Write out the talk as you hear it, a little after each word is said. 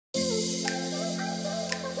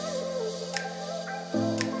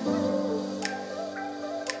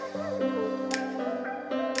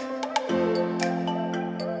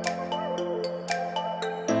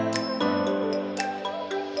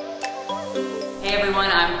Hey everyone,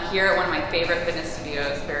 I'm here at one of my favorite fitness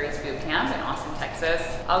studios, Barry's Boot Camp in Austin, Texas.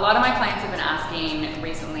 A lot of my clients have been asking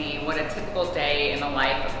recently what a typical day in the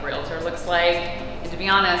life of a realtor looks like. And to be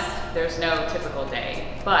honest, there's no typical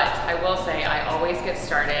day. But I will say I always get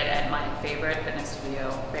started at my favorite fitness studio,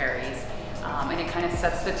 Barry's. And it kind of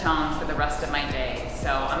sets the tone for the rest of my day. So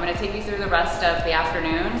I'm gonna take you through the rest of the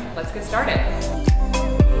afternoon. Let's get started.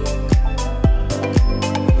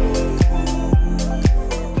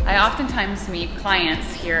 I oftentimes meet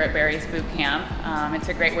clients here at Barry's Boot Camp. It's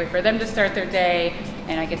a great way for them to start their day,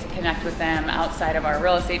 and I get to connect with them outside of our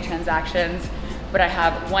real estate transactions. But I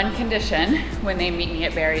have one condition when they meet me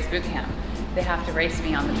at Barry's Boot Camp. They have to race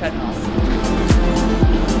me on the treadmills.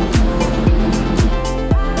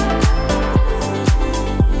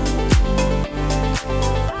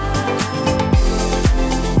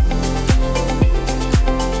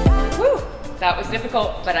 That was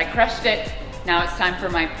difficult, but I crushed it. Now it's time for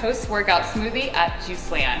my post-workout smoothie at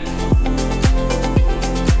Juiceland.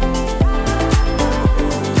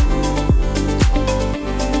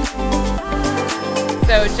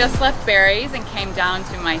 So just left Barry's and came down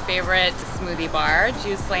to my favorite smoothie bar,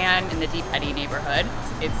 Juiceland in the Deep Eddy neighborhood.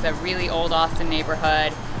 It's a really old Austin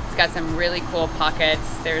neighborhood. It's got some really cool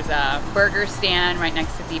pockets. There's a burger stand right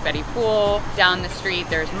next to Deep Eddy Pool. Down the street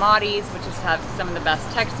there's Maudie's, which is have some of the best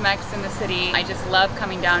Tex-Mex in the city. I just love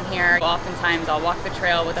coming down here. Oftentimes I'll walk the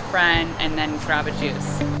trail with a friend and then grab a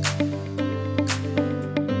juice.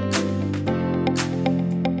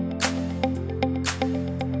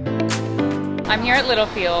 I'm here at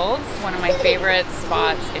Littlefields, one of my favorite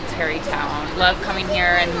spots in Tarrytown. Love coming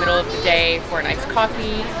here in the middle of the day for a nice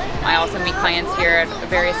coffee. I also meet clients here at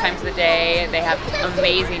various times of the day. They have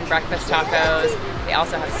amazing breakfast tacos. They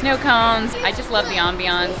also have snow cones. I just love the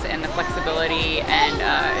ambiance and the flexibility,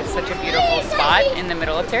 and it's such a beautiful spot in the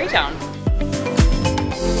middle of Tarrytown.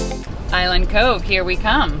 Island Cove, here we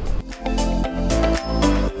come.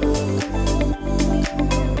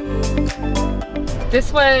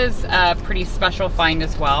 This was a pretty special find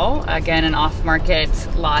as well. Again, an off-market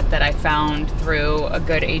lot that I found through a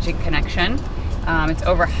good agent connection. It's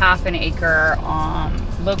over half an acre,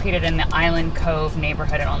 located in the Island Cove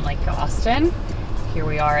neighborhood on Lake Austin. Here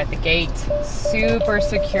we are at the gate. Super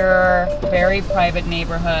secure, very private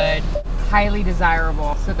neighborhood, highly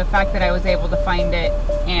desirable. So the fact that I was able to find it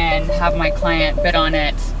and have my client bid on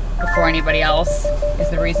it before anybody else is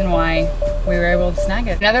the reason why we were able to snag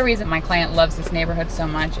it. Another reason my client loves this neighborhood so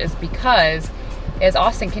much is because as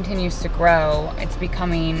Austin continues to grow, it's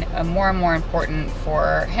becoming more and more important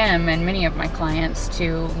for him and many of my clients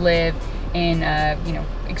to live in a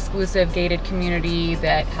exclusive gated community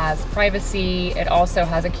that has privacy. It also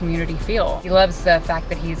has a community feel. He loves the fact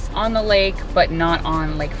that he's on the lake but not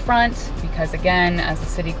on lakefront, because again, as the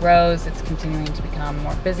city grows, it's continuing to become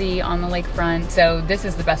more busy on the lakefront. So this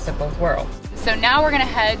is the best of both worlds. So now we're gonna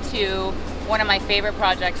head to one of my favorite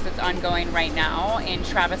projects that's ongoing right now in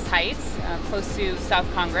Travis Heights, close to South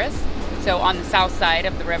Congress, so on the south side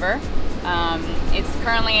of the river. It's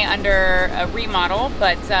currently under a remodel,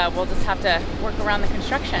 but we'll just have to work around the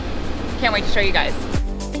construction. Can't wait to show you guys.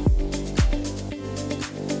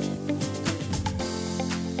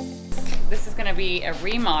 This is gonna be a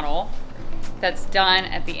remodel that's done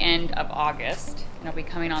at the end of August. It'll be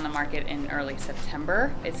coming on the market in early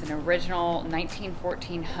September. It's an original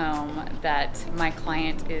 1914 home that my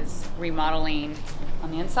client is remodeling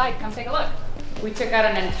on the inside. Come take a look. We took out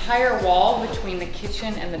an entire wall between the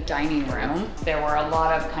kitchen and the dining room. There were a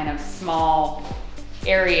lot of kind of small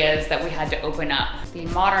areas that we had to open up. The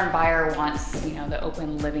modern buyer wants, the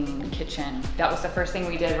open living kitchen. That was the first thing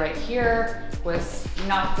we did right here, was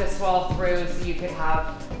knock this wall through so you could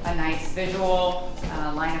have a nice visual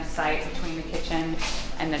line of sight between the kitchen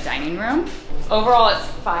and the dining room. Overall, it's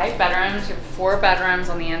 5 bedrooms. You have 4 bedrooms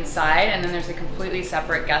on the inside, and then there's a completely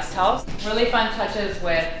separate guest house. Really fun touches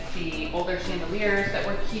with the older chandeliers that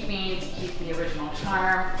we're keeping to keep the original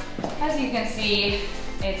charm. As you can see,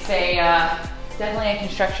 it's definitely a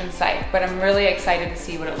construction site, but I'm really excited to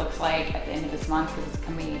see what it looks like at the end of this month, because it's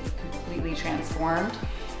going to be completely transformed.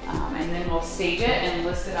 And then we'll stage it and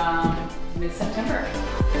list it on mid-September.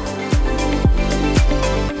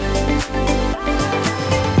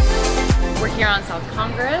 We're here on South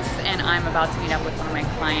Congress, and I'm about to meet up with one of my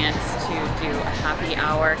clients to do a happy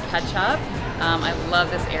hour catch-up. I love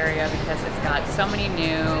this area because it's got so many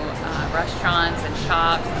new restaurants and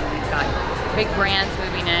shops, and we've got big brands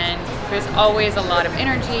moving in. There's always a lot of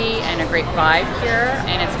energy and a great vibe here,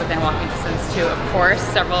 and it's within walking distance to, of course,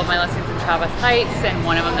 several of my listings in Travis Heights, and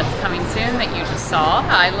one of them that's coming soon that you just saw.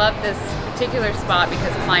 I love this particular spot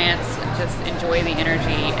because clients just enjoy the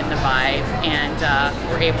energy and the vibe, and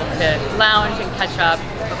we're able to lounge and catch up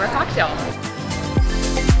over a cocktail.